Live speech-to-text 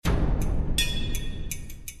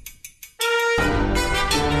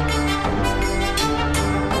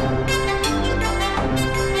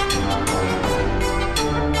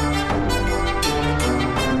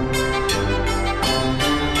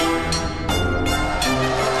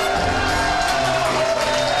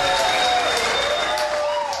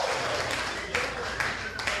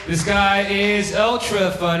This guy is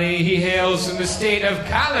ultra funny. He hails from the state of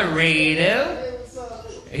Colorado.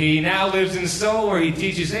 He now lives in Seoul where he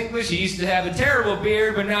teaches English. He used to have a terrible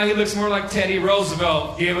beard, but now he looks more like Teddy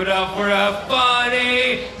Roosevelt. Give it up for a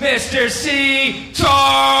funny Mr. C. Charles!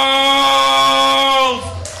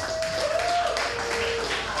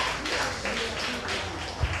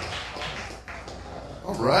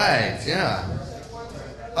 All right, yeah.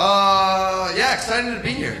 Yeah, excited to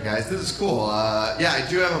be here, guys. This is cool. Yeah, I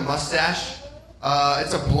do have a mustache.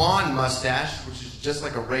 It's a blonde mustache, which is just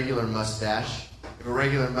like a regular mustache. If a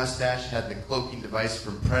regular mustache had the cloaking device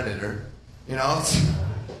from Predator, you know,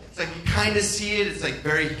 it's like you kind of see it. It's like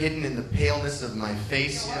very hidden in the paleness of my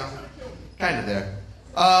face, you know, kind of there.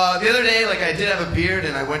 The other day, like I did have a beard,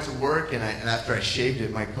 and I went to work, and after I shaved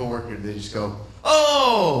it, my coworker, they just go,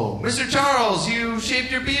 "Oh, Mr. Charles, you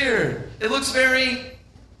shaved your beard. It looks very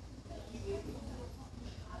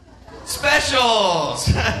special."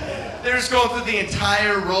 They were just going through the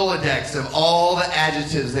entire Rolodex of all the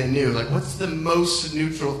adjectives they knew. Like, what's the most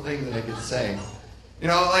neutral thing that I could say? You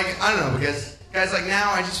know, like, I don't know, because, guys, like, now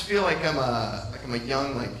I just feel like I'm a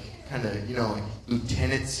young, like, kind of, you know, like,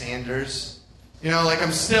 Lieutenant Sanders. You know, like,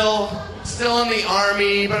 I'm still in the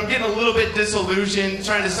Army, but I'm getting a little bit disillusioned,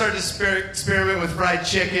 trying to start to experiment with fried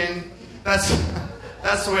chicken. That's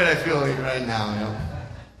the way I feel like right now, you know.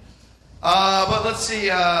 But let's see,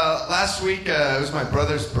 last week it was my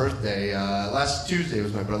brother's birthday. Last Tuesday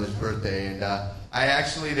was my brother's birthday, and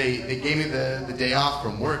they gave me the day off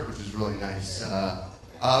from work, which was really nice.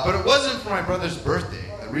 But it wasn't for my brother's birthday.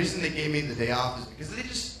 The reason they gave me the day off is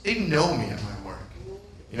because they know me at my work.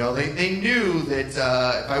 You know, they knew that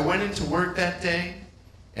if I went into work that day,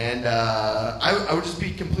 and I would just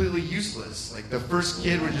be completely useless. Like, the first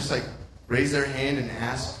kid would just, like, raise their hand and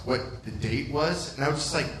ask what the date was, and I would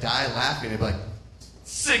just like die laughing. They'd be like,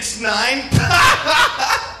 6'9"?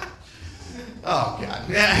 Oh God,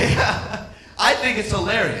 yeah. I think it's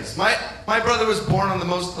hilarious. My brother was born on the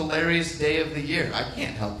most hilarious day of the year. I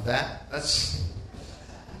can't help that.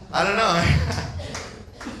 I don't know.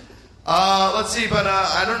 Let's see, but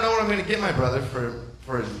I don't know what I'm going to get my brother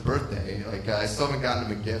for his birthday. Like, I still haven't gotten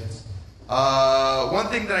him a gift. One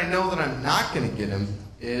thing that I know that I'm not going to get him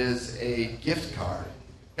is a gift card.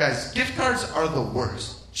 Guys, gift cards are the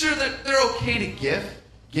worst. Sure, they're okay to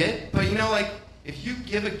get, but you know, like, if you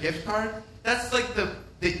give a gift card, that's like the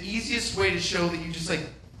easiest way to show that you just like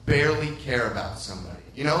barely care about somebody.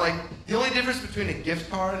 You know, like, the only difference between a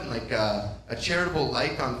gift card and like a charitable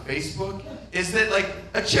like on Facebook is that like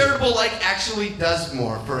a charitable like actually does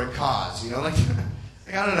more for a cause. You know, like,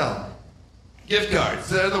 I don't know. Gift cards,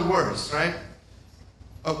 they're the worst, right?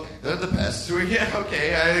 Okay, they're the best.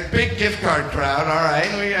 Okay, big gift card crowd. All right,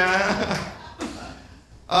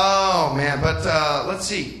 oh man, but let's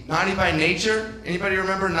see. Naughty by Nature. Anybody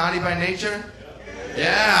remember Naughty by Nature?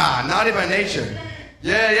 Yeah, Naughty by Nature.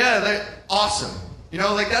 Yeah, they're awesome. You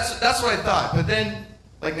know, like that's what I thought. But then,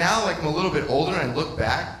 like now, like I'm a little bit older, and I look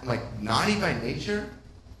back. I'm like, Naughty by Nature.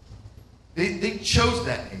 They chose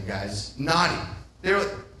that name, guys. Naughty. They're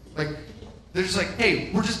just like,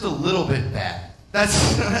 hey, we're just a little bit bad.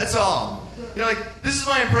 That's all. You know, like, this is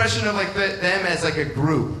my impression of like them as like a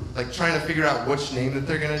group, like trying to figure out which name that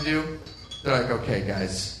they're gonna do. They're like, okay,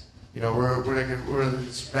 guys, you know, we're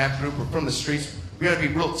this rap group. We're from the streets. We gotta be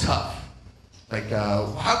real tough. Like,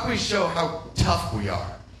 how can we show how tough we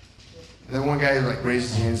are? And then one guy like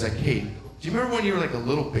raises his hand. He's like, hey, do you remember when you were like a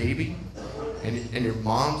little baby, and your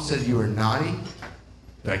mom said you were naughty?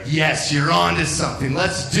 They're like, yes, you're on to something.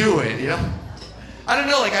 Let's do it. You know. I don't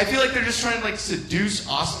know, like, I feel like they're just trying to, like, seduce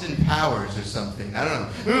Austin Powers or something. I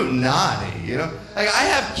don't know. Ooh, naughty, you know? Like, I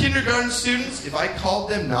have kindergarten students, if I called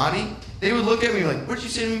them naughty, they would look at me like, what'd you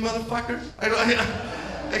say to me, motherfucker?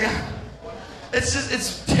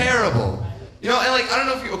 It's terrible. You know, and, like, I don't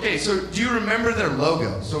know if you, okay, so do you remember their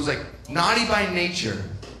logo? So it was, like, Naughty by Nature,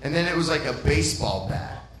 and then it was, like, a baseball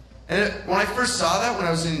bat. And when I first saw that, when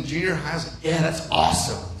I was in junior high, I was like, yeah, that's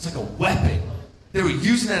awesome. It's like a weapon. They were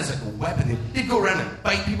using that as like a weapon. They'd go around and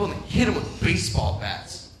fight people and hit them with baseball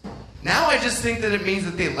bats. Now I just think that it means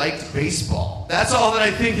that they liked baseball. That's all that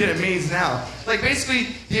I think that it means now. Like,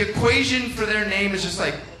 basically, the equation for their name is just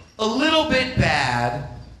like a little bit bad,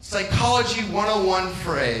 psychology 101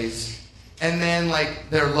 phrase, and then like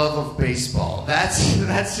their love of baseball. That's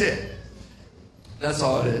it. That's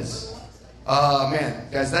all it is. Man,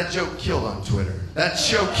 guys, that joke killed on Twitter.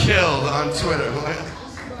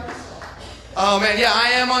 Oh man, yeah, I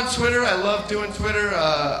am on Twitter. I love doing Twitter.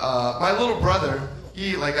 My little brother,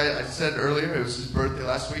 he, like I said earlier, it was his birthday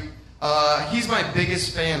last week. He's my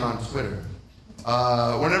biggest fan on Twitter.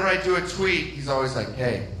 Whenever I do a tweet, he's always like,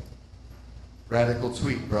 hey, radical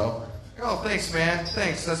tweet, bro. Oh, thanks, man.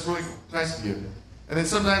 Thanks. That's really nice of you. And then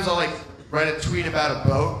sometimes I'll like write a tweet about a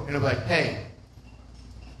boat, and it'll be like, hey,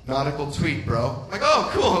 nautical tweet, bro. I'm like, oh,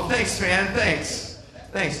 cool. Thanks, man. Thanks.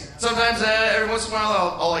 Sometimes every once in a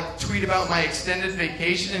while I'll like tweet about my extended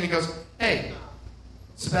vacation, and he goes, hey,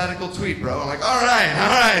 sabbatical tweet, bro. I'm like, all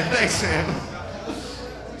right. Thanks, man.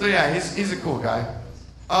 So yeah, he's a cool guy.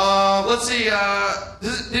 Let's see.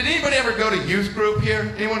 Did anybody ever go to youth group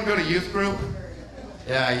here? Anyone go to youth group?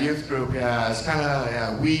 Yeah, youth group. Yeah, it's kind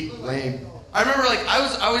of weak, lame. I remember like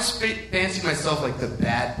I always fancied myself like the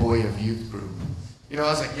bad boy of youth group. You know, I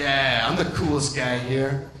was like, yeah, I'm the coolest guy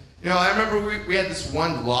here. You know, I remember we had this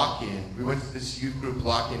one lock-in. We went to this youth group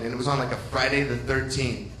lock-in, and it was on like a Friday the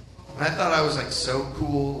 13th. And I thought I was like so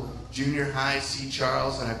cool, junior high, C.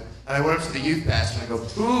 Charles, and I went up to the youth pastor and I go,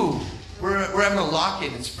 ooh, we're having a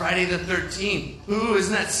lock-in. It's Friday the 13th. Ooh,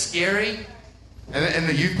 isn't that scary? And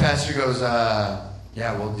the youth pastor goes,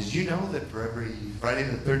 yeah, well, did you know that for every Friday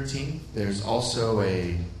the 13th, there's also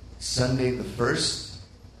a Sunday the 1st?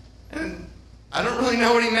 And I don't really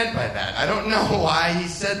know what he meant by that. I don't know why he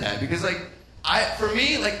said that. Because, like, for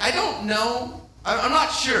me, like, I don't know. I'm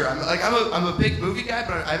not sure. I'm a big movie guy,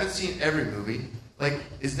 but I haven't seen every movie. Like,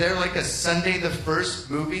 is there, like, a Sunday the 1st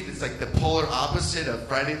movie that's, like, the polar opposite of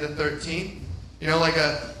Friday the 13th? You know, like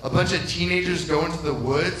a bunch of teenagers go into the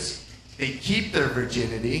woods. They keep their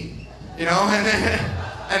virginity. You know,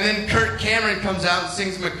 and then Kirk Cameron comes out and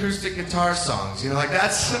sings some acoustic guitar songs. You know, like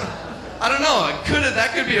that's, I don't know.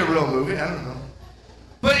 That could be a real movie. I don't know.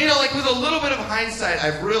 But you know, like with a little bit of hindsight,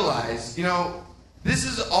 I've realized, you know, this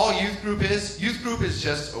is all youth group is. Youth group is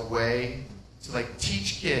just a way to like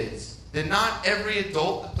teach kids that not every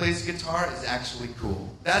adult that plays guitar is actually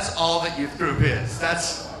cool. That's all that youth group is.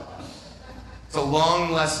 It's a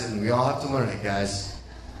long lesson. We all have to learn it, guys.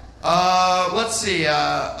 Let's see.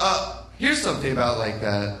 Here's something about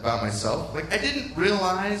about myself. Like I didn't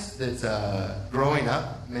realize that growing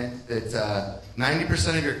up meant that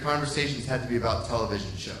 90% of your conversations had to be about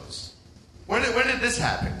television shows. When did this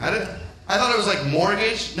happen? I thought it was like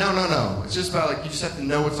mortgage. No. It's just about like you just have to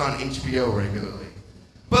know what's on HBO regularly.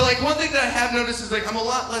 But like one thing that I have noticed is like I'm a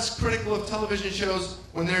lot less critical of television shows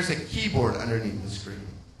when there's a keyboard underneath the screen.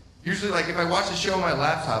 Usually like if I watch a show on my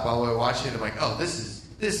laptop, I'll watch it and I'm like, oh, this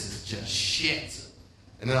is just shit.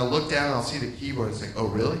 And then I'll look down and I'll see the keyboard. It's like, oh,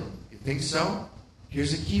 really? You think so?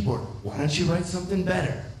 Here's a keyboard. Why don't you write something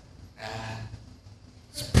better?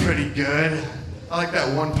 It's pretty good. I like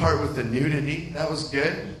that one part with the nudity. That was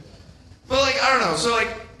good. But, like, I don't know. So,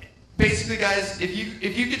 like, basically, guys, if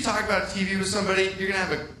you could talk about TV with somebody, you're going to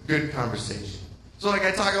have a good conversation. So, like,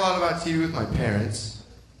 I talk a lot about TV with my parents.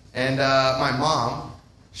 And my mom,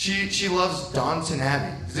 she loves Downton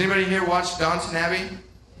Abbey. Does anybody here watch Downton Abbey?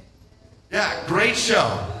 Yeah, great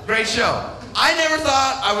show. Great show. I never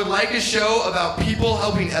thought I would like a show about people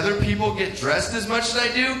helping other people get dressed as much as I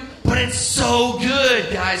do, but it's so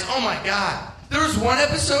good, guys. Oh my God. There was one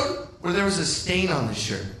episode where there was a stain on the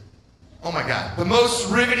shirt. Oh my God. The most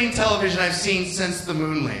riveting television I've seen since the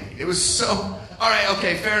moon landing. It was so... All right,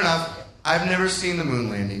 okay, fair enough. I've never seen the moon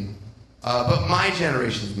landing. But my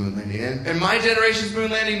generation's moon landing. And my generation's moon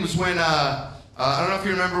landing was when... I don't know if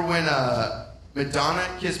you remember when... Madonna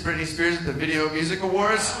kissed Britney Spears at the Video Music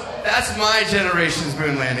Awards. That's my generation's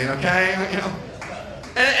moon landing, okay? You know?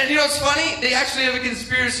 And you know what's funny? They actually have a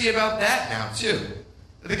conspiracy about that now, too.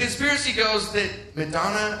 The conspiracy goes that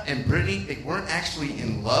Madonna and Britney, they weren't actually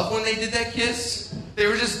in love when they did that kiss. They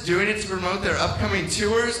were just doing it to promote their upcoming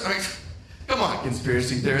tours. I mean, come on,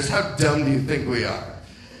 conspiracy theorists. How dumb do you think we are?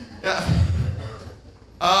 Yeah.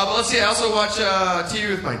 But let's see, I also watch TV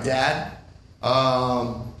with my dad.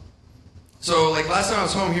 So, like, last time I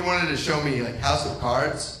was home, he wanted to show me, like, House of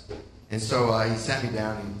Cards. And so he sat me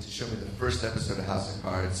down to show me the first episode of House of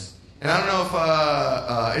Cards. And I don't know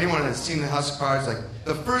if anyone has seen the House of Cards. Like,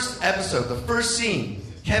 the first episode, the first scene,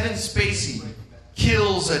 Kevin Spacey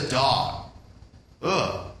kills a dog.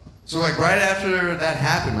 Ugh. So, like, right after that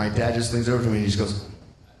happened, my dad just leans over to me and he just goes,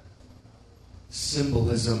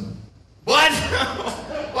 symbolism. What?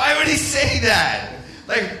 Why would he say that?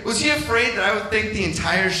 Like, was he afraid that I would think the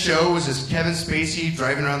entire show was just Kevin Spacey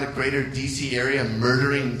driving around the greater D.C. area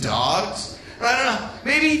murdering dogs? Or I don't know.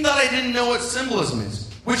 Maybe he thought I didn't know what symbolism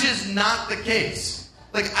is, which is not the case.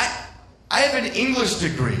 Like, I have an English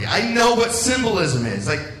degree. I know what symbolism is.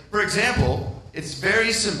 Like, for example, it's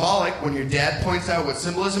very symbolic when your dad points out what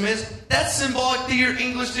symbolism is. That's symbolic that your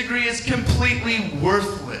English degree is completely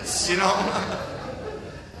worthless, you know?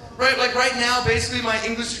 Right, like right now, basically my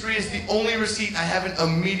English degree is the only receipt I haven't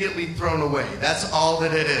immediately thrown away. That's all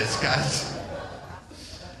that it is, guys.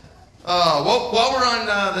 While we're on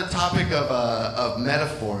the topic of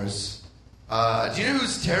metaphors, do you know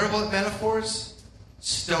who's terrible at metaphors?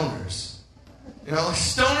 Stoners. You know, like,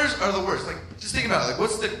 stoners are the worst. Like, just think about it. Like,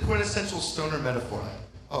 what's the quintessential stoner metaphor?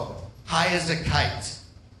 Oh, high as a kite.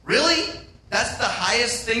 Really? That's the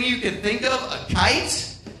highest thing you can think of? A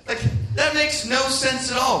kite? Like, that makes no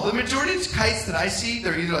sense at all. The majority of kites that I see,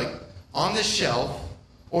 they're either, like, on the shelf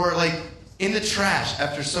or, like, in the trash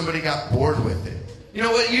after somebody got bored with it. You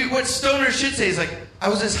know, what stoners should say is, like, I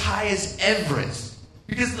was as high as Everest.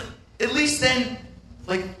 Because at least then,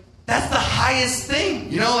 like, that's the highest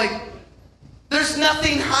thing. You know, like, there's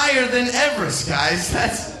nothing higher than Everest, guys.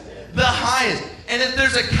 That's the highest. And if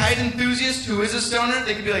there's a kite enthusiast who is a stoner,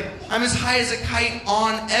 they could be like, I'm as high as a kite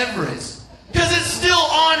on Everest. Because it's still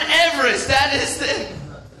on Everest. That is the...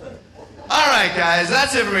 All right, guys.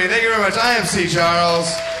 That's it for me. Thank you very much. I am C. Charles.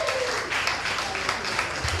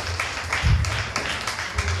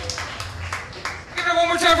 Give it one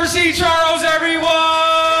more time for C. Charles, everyone!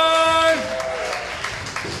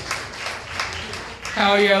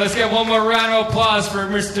 Hell yeah. Let's get one more round of applause for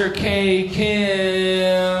Mr. K.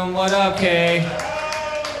 Kim. What up, K?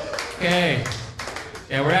 Okay.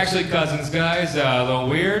 Yeah, we're actually cousins, guys. A little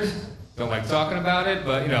weird. Don't like talking about it,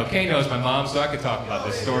 but, you know, Kay knows my mom, so I could talk about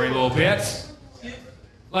this story a little bit.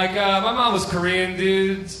 Like, my mom was Korean,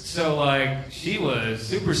 dude, so, like, she was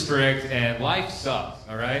super strict, and life sucked,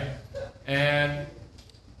 all right? And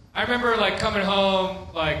I remember, like, coming home,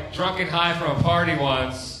 like, drunk and high from a party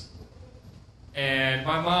once, and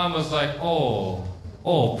my mom was like, oh,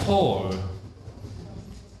 Paul,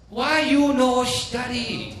 why you no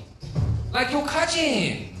study? Like your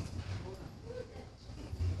cousin.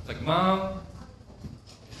 Like, Mom,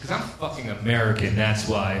 because I'm fucking American, that's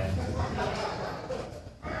why.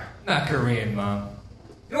 Not Korean, Mom.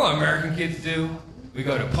 You know what American kids do? We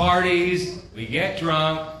go to parties, we get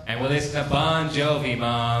drunk, and we listen to Bon Jovi,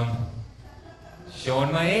 Mom.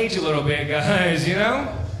 Showing my age a little bit, guys, you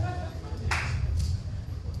know?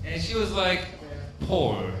 And she was like,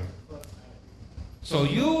 Paul, so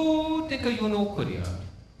you think you know Korean?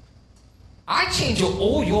 I change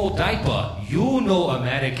all your diaper. You know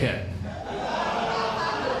American.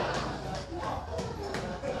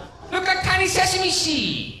 Look like tiny sesame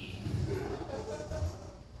seed.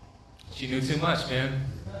 She knew too much, man.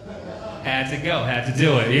 Had to go, had to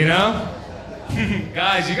do it, you know?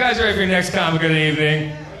 Guys, you guys ready for your next comic of the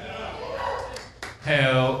evening?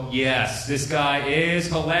 Hell yes. This guy is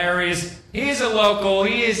hilarious. He's a local.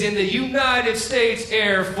 He is in the United States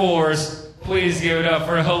Air Force. Please give it up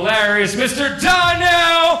for hilarious Mr.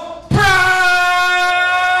 Donnell Brown!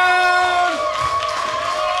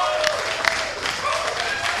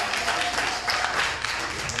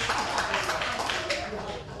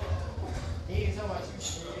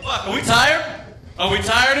 Fuck, are we tired? Are we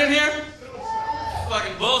tired in here?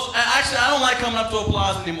 Fucking bullshit. Actually, I don't like coming up to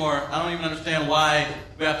applause anymore. I don't even understand why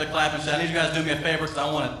we have to clap and shit. I need you guys to do me a favor because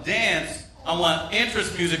I want to dance. I want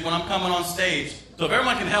interest music when I'm coming on stage. So if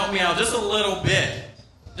everyone can help me out just a little bit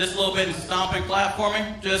and stomp and clap for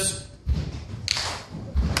me, just...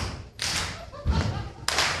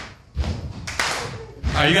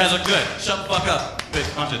 Alright, you guys are good. Shut the fuck up,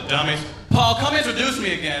 bitch bunch of dummies. Paul, come introduce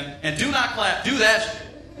me again, and do not clap, do that shit.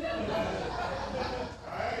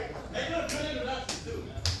 Hey, you have a good introduction too,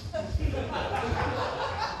 man.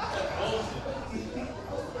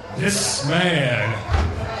 This man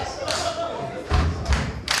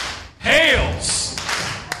hails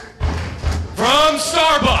from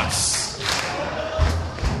Starbucks.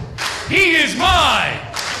 He is my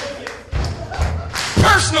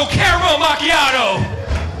personal caramel macchiato.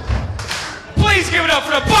 Please give it up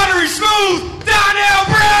for the buttery smooth Donnell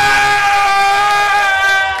Brown!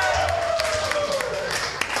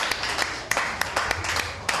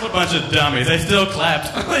 What a bunch of dummies. They still clapped.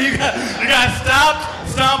 you guys stopped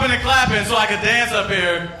stomping and clapping so I could dance up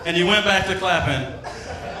here, and you went back to clapping.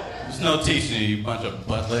 There's no teaching you bunch of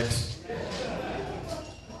butt licks.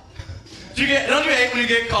 Don't you hate when you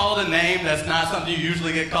get called a name that's not something you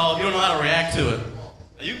usually get called? You don't know how to react to it.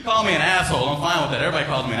 You can call me an asshole. I'm fine with that. Everybody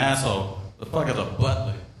calls me an asshole. The fuck is a butt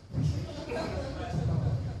lick?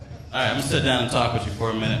 Alright, I'm gonna sit down and talk with you for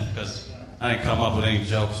a minute because I didn't come up with any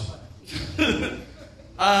jokes.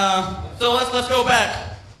 So let's go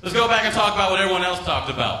back. Let's go back and talk about what everyone else talked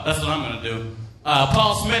about. That's what I'm gonna do.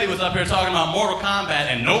 Paul Smitty was up here talking about Mortal Kombat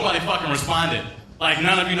and nobody fucking responded. Like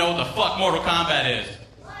none of you know what the fuck Mortal Kombat is.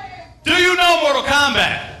 Do you know Mortal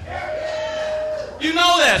Kombat? You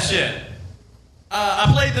know that shit.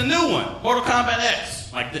 I played the new one, Mortal Kombat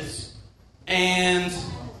X, like this. And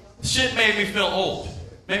shit made me feel old.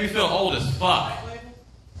 Made me feel old as fuck.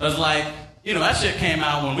 I was like, You know, that shit came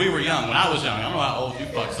out when we were young, when I was young. I don't know how old you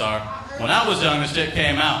fucks are. When I was young, this shit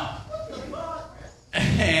came out.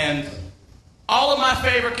 And all of my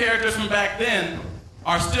favorite characters from back then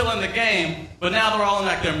are still in the game, but now they're all in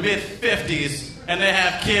like their mid-50s, and they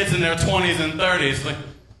have kids in their 20s and 30s. Like,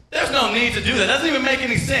 there's no need to do that. It doesn't even make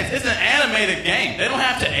any sense. It's an animated game. They don't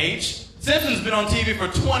have to age. Simpsons been on TV for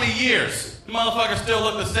 20 years. The motherfuckers still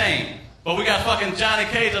look the same. But we got fucking Johnny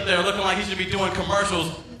Cage up there looking like he should be doing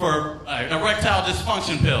commercials for erectile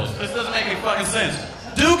dysfunction pills. This doesn't make any fucking sense.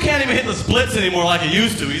 Dude can't even hit the splits anymore like he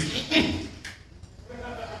used to. He's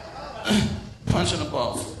punching the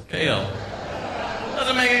balls. KO.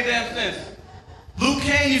 Doesn't make any damn sense. Luke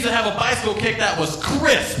Kane used to have a bicycle kick that was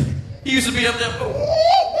crisp. He used to be up there.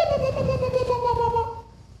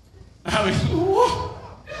 Now he's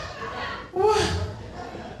what?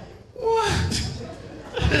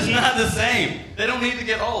 It's not the same. They don't need to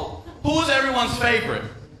get old. Who was everyone's favorite?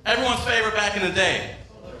 Everyone's favorite back in the day?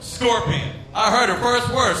 Scorpion. I heard her first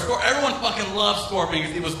word. Everyone fucking loved Scorpion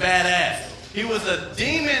because he was badass. He was a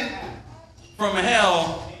demon from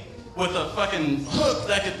hell with a fucking hook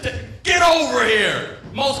that could get over here.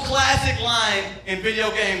 Most classic line in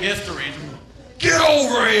video game history. Get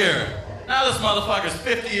over here. Now this motherfucker's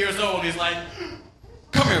 50 years old and he's like,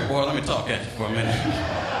 come here, boy, let me talk at you for a minute.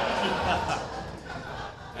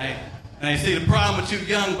 Hey, and you see the problem with you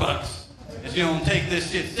young bucks is you don't take this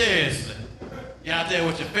shit seriously. You're out there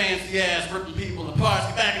with your fancy ass ripping people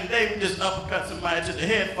apart. Back in the day, we just uppercut somebody till the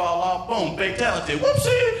head fall off, boom, fatality,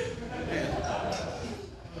 whoopsie. Yeah.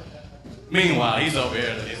 Meanwhile, he's over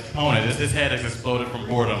here, his opponent, his head has exploded from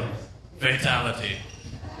boredom. Fatality.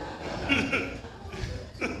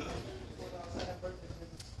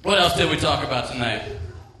 What else did we talk about tonight?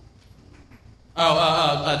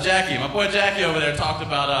 Jackie. My boy Jackie over there talked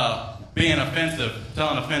about being offensive,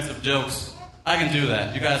 telling offensive jokes. I can do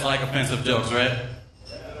that. You guys like offensive jokes, right?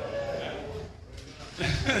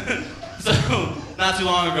 So, not too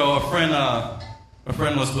long ago, a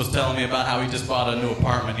friend was telling me about how he just bought a new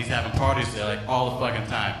apartment. He's having parties there, like, all the fucking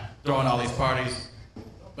time. Throwing all these parties.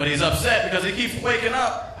 But he's upset because he keeps waking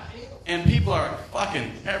up, and people are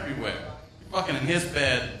fucking everywhere. Fucking in his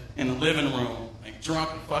bed, in the living room, like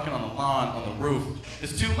drunk and fucking on the lawn, on the roof.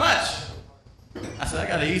 It's too much. I said, I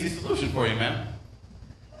got an easy solution for you, man.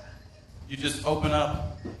 You just open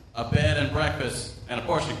up a bed and breakfast and a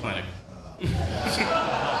portion clinic.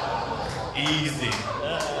 Easy.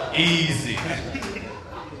 Easy.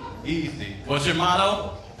 Easy. What's your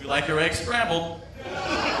motto? If you like your eggs scrambled.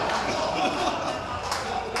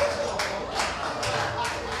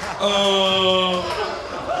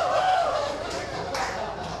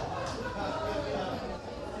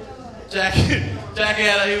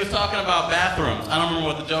 Jackie he was talking about bathrooms. I don't remember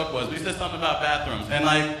what the joke was, but he said something about bathrooms. And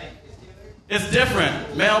like, it's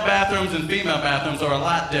different. Male bathrooms and female bathrooms are a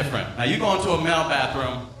lot different. Now you go into a male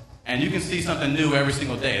bathroom and you can see something new every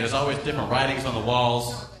single day. There's always different writings on the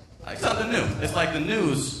walls. Like something new. It's like the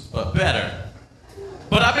news, but better.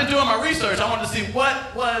 But I've been doing my research. I wanted to see what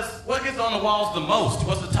gets on the walls the most.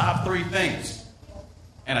 What's the top 3 things?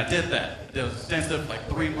 And I did that. I did an extensive,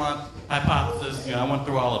 3-month hypothesis. I went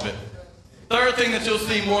through all of it. Third thing that you'll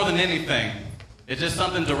see more than anything is just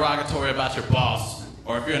something derogatory about your boss.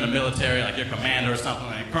 Or if you're in the military, like your commander or something,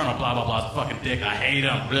 like Colonel blah, blah, blah's a fucking dick. I hate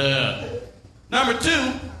him. Blah. Number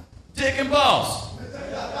 2, dick and balls.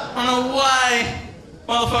 I don't know why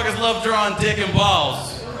motherfuckers love drawing dick and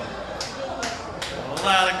balls. A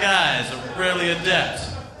lot of guys are really adept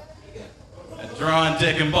at drawing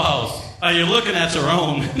dick and balls. Oh, you're looking at your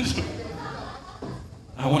own.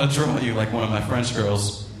 I want to draw you like one of my French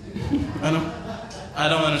girls. I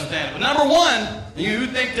don't understand. But number 1, you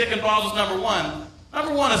think dick and balls is number 1.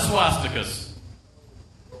 Number 1 is swastikas.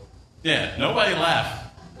 Yeah, nobody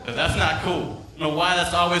laugh, because that's not cool. I don't know why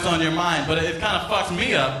that's always on your mind, but it kind of fucks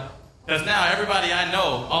me up, because now everybody I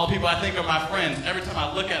know, all the people I think are my friends, every time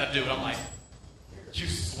I look at a dude, I'm like, you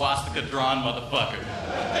swastika drawn motherfucker.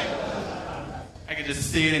 I can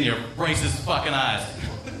just see it in your racist fucking eyes.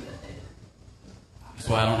 That's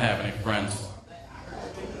why I don't have any friends.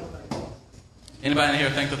 Anybody in here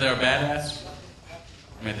think that they're a badass?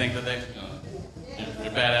 I mean, think that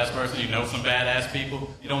you're a badass person, you know some badass people?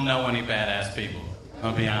 You don't know any badass people.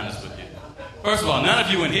 I'll be honest with you. First of all, none of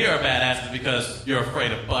you in here are badasses because you're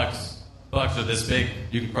afraid of bugs. Bugs are this big,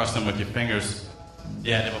 you can crush them with your fingers.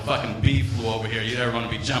 Yeah, if a fucking bee flew over here, you'd ever want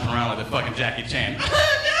to be jumping around like the fucking Jackie Chan.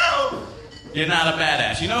 No! You're not a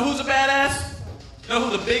badass. You know who's a badass? You know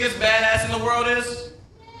who the biggest badass in the world is?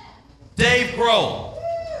 Dave Grohl.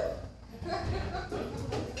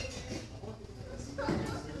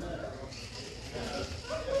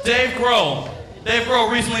 Dave Grohl Dave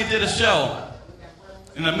Grohl recently did a show.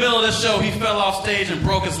 In the middle of the show, he fell off stage and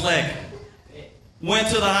broke his leg. Went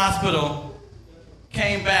to the hospital,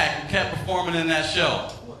 came back, and kept performing in that show.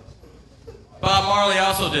 Bob Marley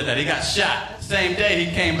also did that. He got shot. Same day,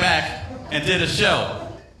 he came back and did a show.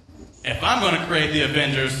 If I'm going to create the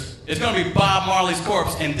Avengers, it's going to be Bob Marley's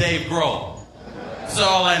corpse and Dave Grohl. That's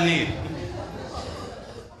all I need.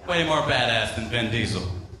 Way more badass than Vin Diesel.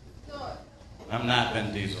 I'm not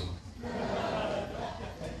Vin Diesel.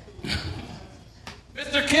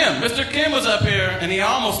 Mr. Kim was up here, and he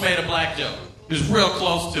almost made a black joke. He was real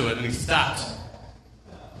close to it, and he stopped.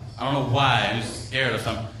 I don't know why. I'm just scared of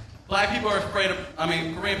something. Black people are afraid of,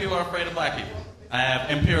 Korean people are afraid of black people. I have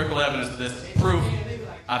empirical evidence of this. Proof.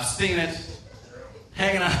 I've seen it.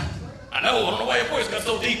 Hanging out. I don't know why your voice got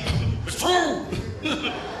so deep. It's true.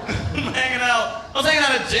 I was hanging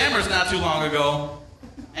out at Jammers not too long ago,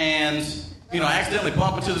 and, I accidentally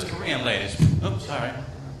bumped into this Korean lady. Oops, sorry.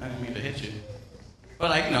 I didn't mean to hit you.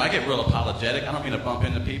 But I get real apologetic. I don't mean to bump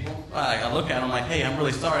into people. I look at them like, hey, I'm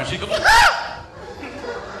really sorry. And she goes, ah!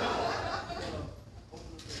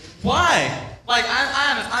 Why? Like,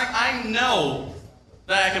 I know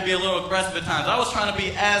that I can be a little aggressive at times. I was trying to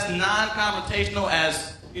be as non-confrontational,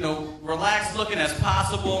 as, relaxed looking as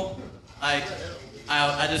possible. I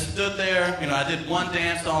just stood there. I did one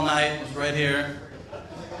dance all night. It was right here.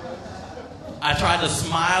 I tried to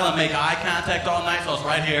smile and make eye contact all night, so I was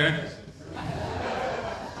right here.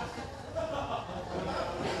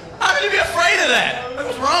 How could you be afraid of that?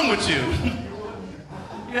 What's wrong with you?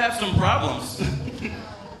 You have some problems.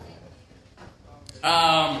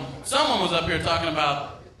 Someone was up here talking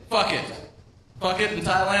about fuck it. Fuck it in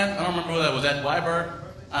Thailand? I don't remember who that was. That Weiberg?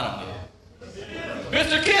 I don't know.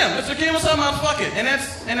 Mr. Kim was talking about fuck it. And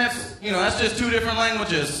that's just two different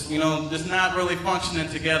languages. Just not really functioning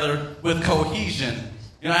together with cohesion.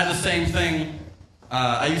 I had the same thing.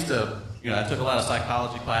 I took a lot of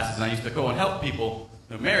psychology classes, and I used to go and help people.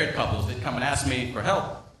 Married couples, they'd come and ask me for help.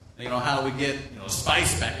 How do we get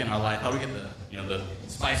spice back in our life? How do we get the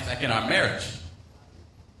spice back in our marriage?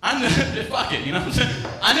 I knew fuck it,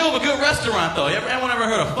 I knew of a good restaurant though. Anyone ever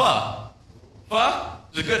heard of pho? Pho?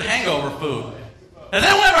 It's a good hangover food. Has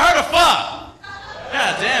anyone ever heard of pho?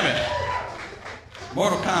 God damn it.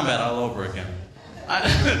 Mortal Kombat all over again.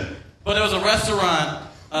 But there was a restaurant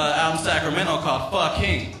out in Sacramento called Pho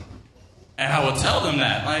King. And I would tell them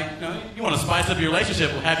that, you want to spice up your relationship,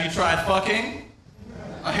 have you tried fucking?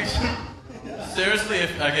 Seriously,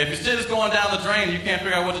 if your shit is going down the drain and you can't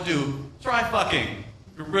figure out what to do, try fucking.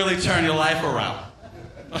 You really turn your life around.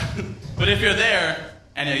 But if you're there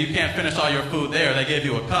and you can't finish all your food there, they give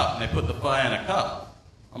you a cup and they put the pho in a cup.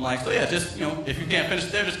 I'm like, so yeah, just, if you can't finish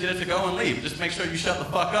there, just get it to go and leave. Just make sure you shut the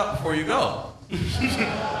fuck up before you go.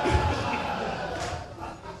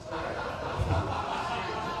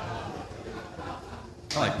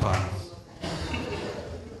 I like puns.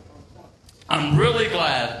 I'm really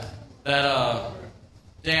glad that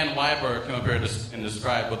Dan Weiberg came up here and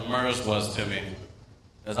described what MERS was to me.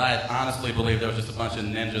 Because I honestly believe there was just a bunch of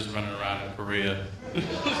ninjas running around in Korea.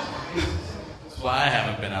 That's why I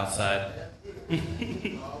haven't been outside.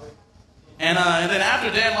 And then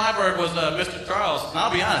after Dan Weiberg was Mr. Charles, and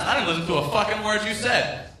I'll be honest, I didn't listen to a fucking word you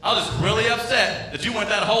said. I was just really upset that you went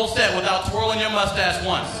that whole set without twirling your mustache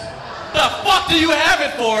once. The fuck do you have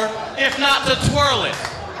it for if not to twirl it?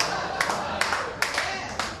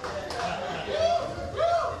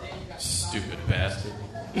 Stupid bastard.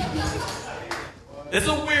 It's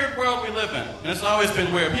a weird world we live in, and it's always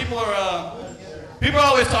been weird. People are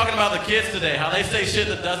always talking about the kids today, how they say shit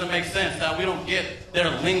that doesn't make sense, how we don't get their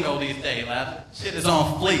lingo these days. Shit is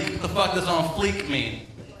on fleek. What the fuck does on fleek mean?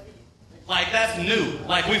 Like, that's new.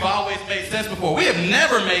 Like, we've always made sense before. We have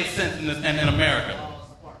never made sense in America.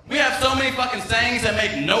 We have so many fucking sayings that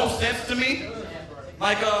make no sense to me.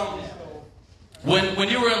 Like, when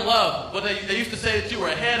you were in love, they used to say that you were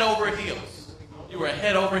head over heels. You were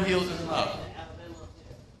head over heels in love.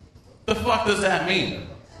 The fuck does that mean?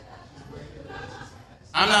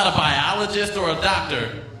 I'm not a biologist or a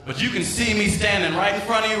doctor, but you can see me standing right in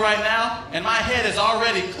front of you right now, and my head is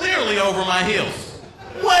already clearly over my heels.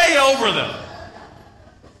 Way over them.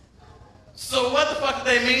 So what the fuck do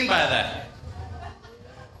they mean by that?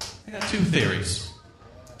 I got two theories.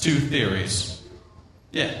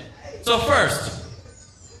 Yeah. So first,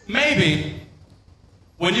 maybe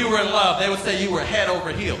when you were in love, they would say you were head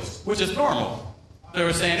over heels, which is normal. They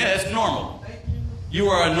were saying, yeah, it's normal. You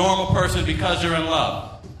are a normal person because you're in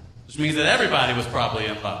love, which means that everybody was probably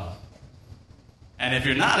in love. And if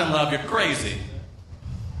you're not in love, you're crazy.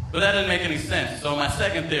 But that didn't make any sense. So my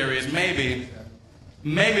second theory is maybe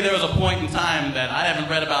there was a point in time that I haven't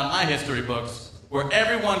read about in my history books where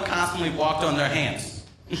everyone constantly walked on their hands.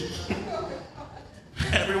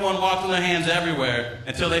 Everyone walked on their hands everywhere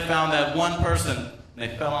until they found that one person and they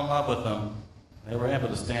fell in love with them. They were able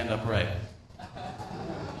to stand upright.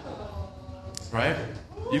 Right?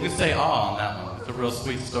 You can say on that one. It's a real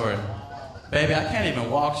sweet story. Baby, I can't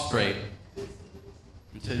even walk straight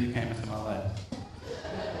until you came into my life.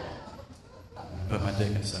 Put my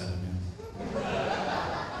dick inside of you.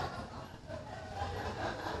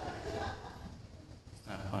 It's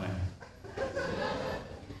not funny.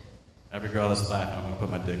 Every girl that's laughing, I'm gonna put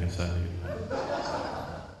my dick inside of you.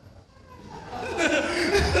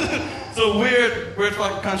 It's a weird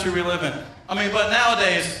fucking country we live in. I mean, but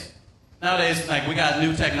nowadays, like, we got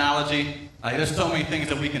new technology. Like, there's so many things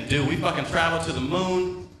that we can do. We fucking travel to the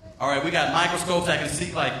moon. All right, we got microscopes that can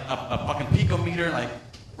see, like, a fucking picometer, like,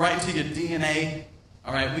 right into your DNA.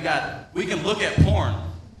 All right, we can look at porn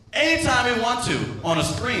anytime we want to on a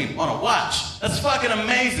screen, on a watch. That's fucking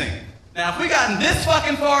amazing. Now, if we gotten this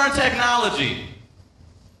fucking far in technology,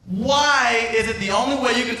 why is it the only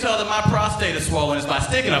way you can tell that my prostate is swollen is by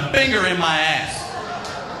sticking a finger in my ass?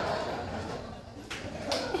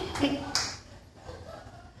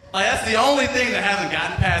 Like, that's the only thing that hasn't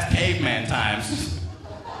gotten past caveman times.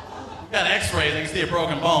 We got x-rays, they can see a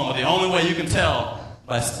broken bone, but the only way you can tell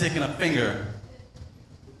by sticking a finger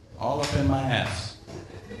all up in my ass.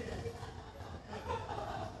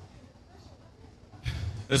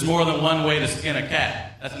 There's more than one way to skin a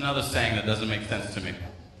cat. That's another saying that doesn't make sense to me.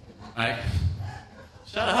 Right?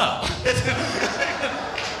 Shut up.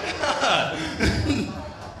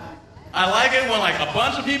 I like it when, like, a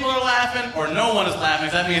bunch of people are laughing or no one is laughing,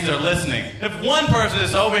 because that means they're listening. If one person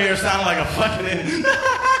is over here sounding like a fucking idiot,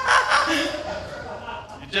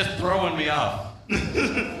 you're just throwing me off. No,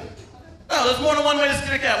 there's more than one way to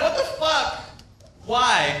skin a cat. What the fuck?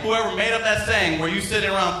 Why? Whoever made up that saying where you sitting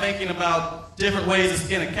around thinking about different ways to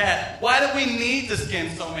skin a cat, why do we need to skin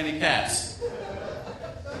so many cats?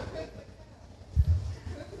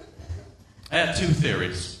 I had two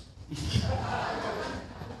theories.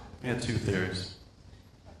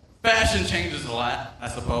 Fashion changes a lot, I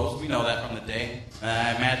suppose. We know that from the day.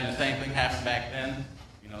 I imagine the same thing happened back then.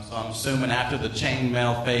 You know, so I'm assuming after the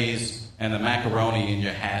chainmail phase and the macaroni in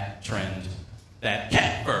your hat trend, that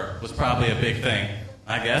cat fur was probably a big thing,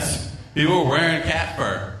 I guess. People were wearing cat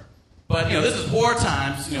fur. But, you know, this is war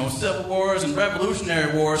times, you know, civil wars and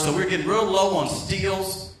revolutionary wars, so we're getting real low on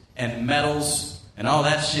steels and metals and all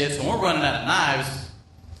that shit. So when we're running out of knives,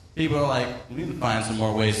 people are like, we need to find some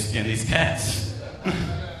more ways to skin these cats.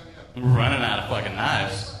 We're running out of fucking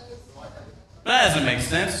knives. That doesn't make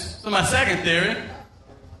sense. So my second theory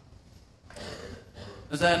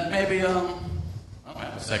is that maybe, I don't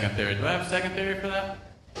have a second theory. Do I have a second theory for that?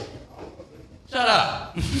 Shut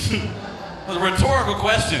up. It was a rhetorical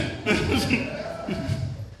question.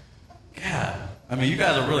 God, I mean, you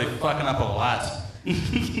guys are really fucking up a lot.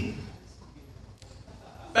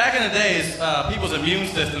 Back in the days, people's immune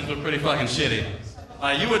systems were pretty fucking shitty.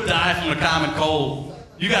 You would die from a common cold.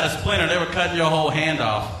 You got a splinter, they were cutting your whole hand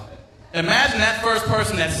off. Imagine that first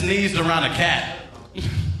person that sneezed around a cat.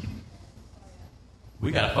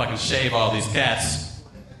 We gotta fucking shave all these cats.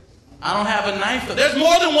 I don't have a knife. There's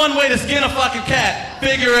more than one way to skin a fucking cat.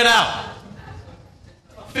 Figure it out.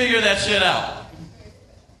 Figure that shit out.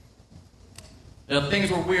 You know, things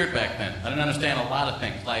were weird back then. I didn't understand a lot of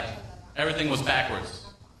things. Like, everything was backwards.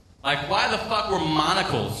 Like, why the fuck were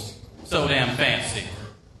monocles so damn fancy?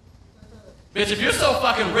 Bitch, if you're so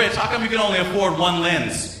fucking rich, how come you can only afford one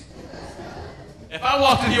lens? If I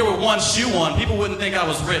walked in here with one shoe on, people wouldn't think I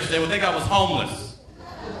was rich. They would think I was homeless.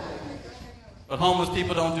 But homeless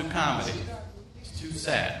people don't do comedy. It's too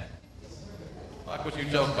sad. Fuck what you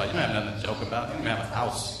joke about. You don't have nothing to joke about. You don't even have a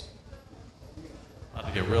house. About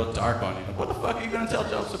to get real dark on you. What the fuck are you going to tell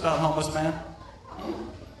jokes about, homeless man?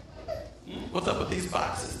 What's up with these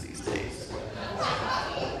boxes these days?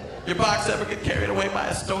 Your box ever get carried away by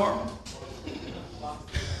a storm?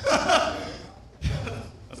 That's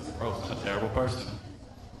gross. I'm a terrible person.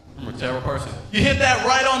 I'm a terrible person. You hit that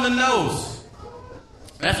right on the nose.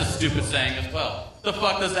 That's a stupid saying as well. The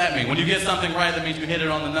fuck does that mean? When you get something right, that means you hit it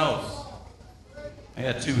on the nose. I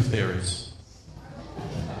had two theories.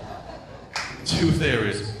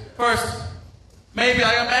 First, maybe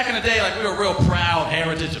like back in the day, like we were a real proud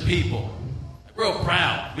heritage of people. Like, real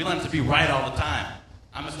proud. We wanted to be right all the time.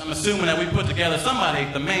 I'm assuming that we put together somebody,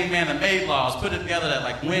 the main man that made laws, put it together that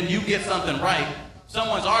like when you get something right,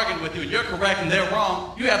 someone's arguing with you and you're correct and they're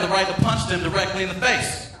wrong, you have the right to punch them directly in the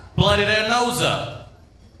face. Bloody their nose up.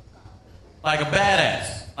 Like a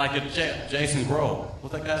badass. Like a Jason Grohl.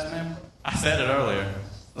 What's that guy's name? I said it earlier.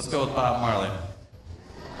 Let's go with Bob Marley.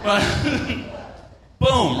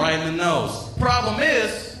 Boom, right in the nose. Problem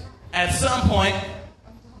is, at some point,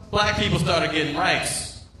 black people started getting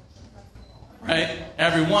rights. Right?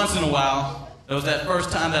 Every once in a while, there was that first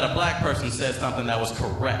time that a black person said something that was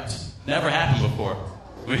correct. Never happened before.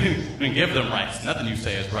 We didn't give them rights. Nothing you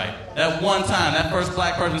say is right. That one time, that first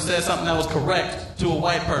black person said something that was correct to a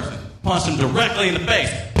white person. Punched him directly in the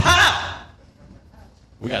face. Pow!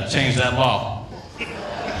 We got to change that law.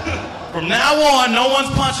 From now on, no one's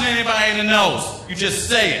punching anybody in the nose. You just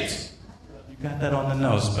say it. You got that on the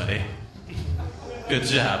nose, buddy. Good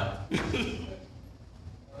job.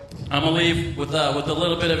 I'm going to leave with a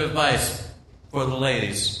little bit of advice for the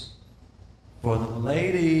ladies. For the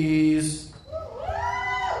ladies.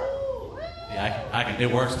 Yeah,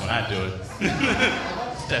 it works when I do it.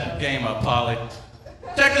 Step the game up, Polly.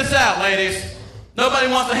 Check this out, ladies. Nobody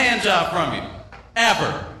wants a hand job from you.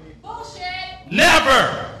 Ever. Bullshit.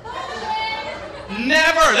 Never. Bullshit.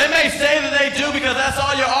 Never. They may say that they do because that's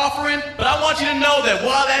all you're offering, but I want you to know that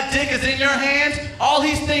while that dick is in your hand, all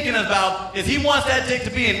he's thinking about is he wants that dick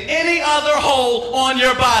to be in any other hole on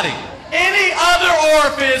your body. Any other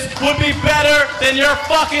orifice would be better than your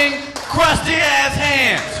fucking crusty ass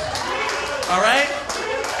hands. All right?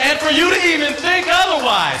 And for you to even think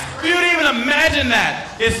otherwise, for you to even imagine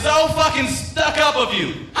that, is so fucking stuck up of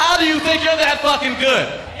you. How do you think you're that fucking good?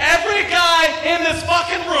 Every guy in this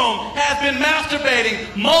fucking room has been masturbating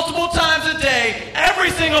multiple times a day, every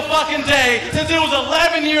single fucking day, since he was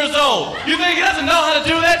 11 years old. You think he doesn't know how to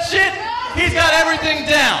do that shit? He's got everything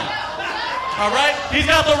down. All right? He's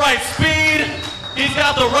got the right speed. He's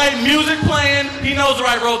got the right music playing. He knows the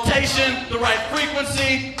right rotation, the right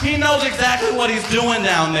frequency. He knows exactly what he's doing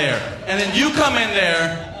down there. And then you come in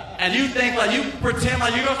there and you think like, you pretend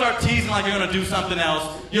like you're going to start teasing like you're going to do something else.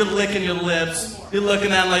 You're licking your lips. You're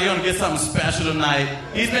looking at him like you're going to get something special tonight.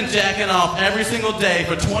 He's been jacking off every single day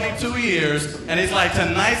for 22 years. And he's like,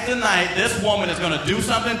 tonight's the night. This woman is going to do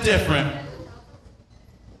something different.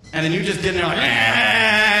 And then you just get in there like,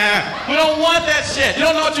 we don't want that shit. You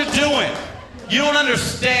don't know what you're doing. You don't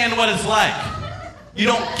understand what it's like. You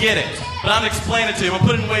don't get it. But I'm explaining it to you. I'm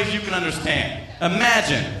putting it in ways you can understand.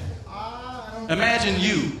 Imagine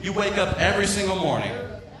you wake up every single morning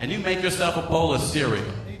and you make yourself a bowl of cereal.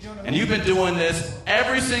 And you've been doing this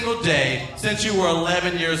every single day since you were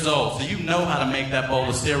 11 years old. So you know how to make that bowl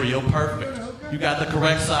of cereal perfect. You got the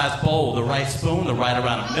correct size bowl, the right spoon, the right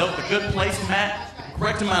amount of milk, the good placemat, the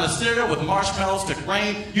correct amount of cereal with marshmallows to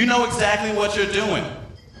grain. You know exactly what you're doing.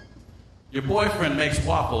 Your boyfriend makes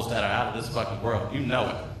waffles that are out of this fucking world. You know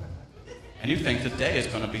it. And you think today is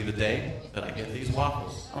going to be the day that I get these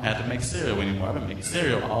waffles. I don't have to make cereal anymore. I've been making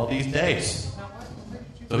cereal all these days.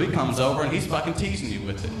 So he comes over and he's fucking teasing you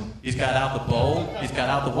with it. He's got out the bowl. He's got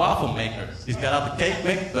out the waffle maker. He's got out the cake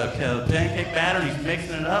mix, the pancake batter. He's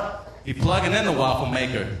mixing it up. He's plugging in the waffle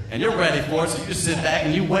maker. And you're ready for it, so you just sit back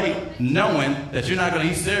and you wait, knowing that you're not going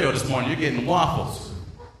to eat cereal this morning. You're getting waffles.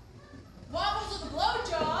 Waffles with a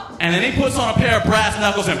blowjob. And then he puts on a pair of brass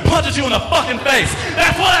knuckles and punches you in the fucking face.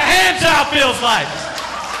 That's what a hand job feels like.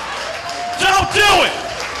 Don't do it.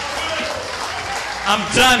 I'm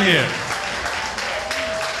done here.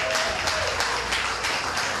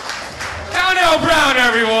 Donnell Brown,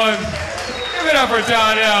 everyone. Give it up for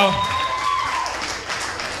Donnell.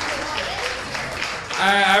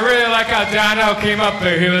 I really like how Donnell came up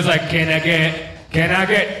there. He was like, can I get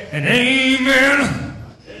an amen?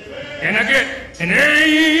 Can I get an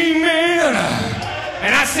amen?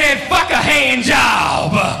 And I said, fuck a hand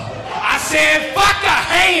job. I said, fuck a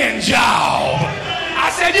hand job. I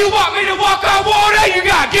said, you want me to walk on water? You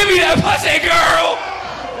gotta give me that pussy, girl.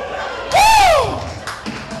 Woo!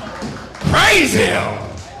 Praise him.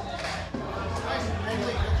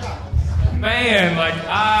 Man, like,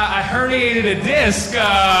 I herniated a disc.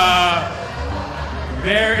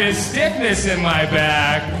 There is stiffness in my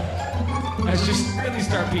back. Let's just really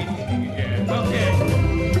start beating again. Okay.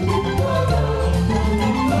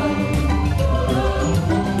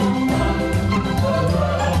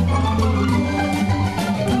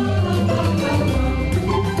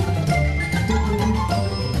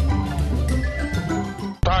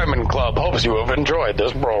 Diamond Club hopes you have enjoyed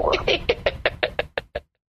this program.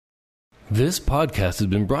 This podcast has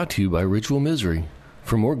been brought to you by Ritual Misery.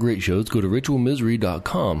 For more great shows, go to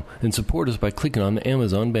ritualmisery.com and support us by clicking on the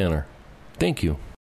Amazon banner. Thank you.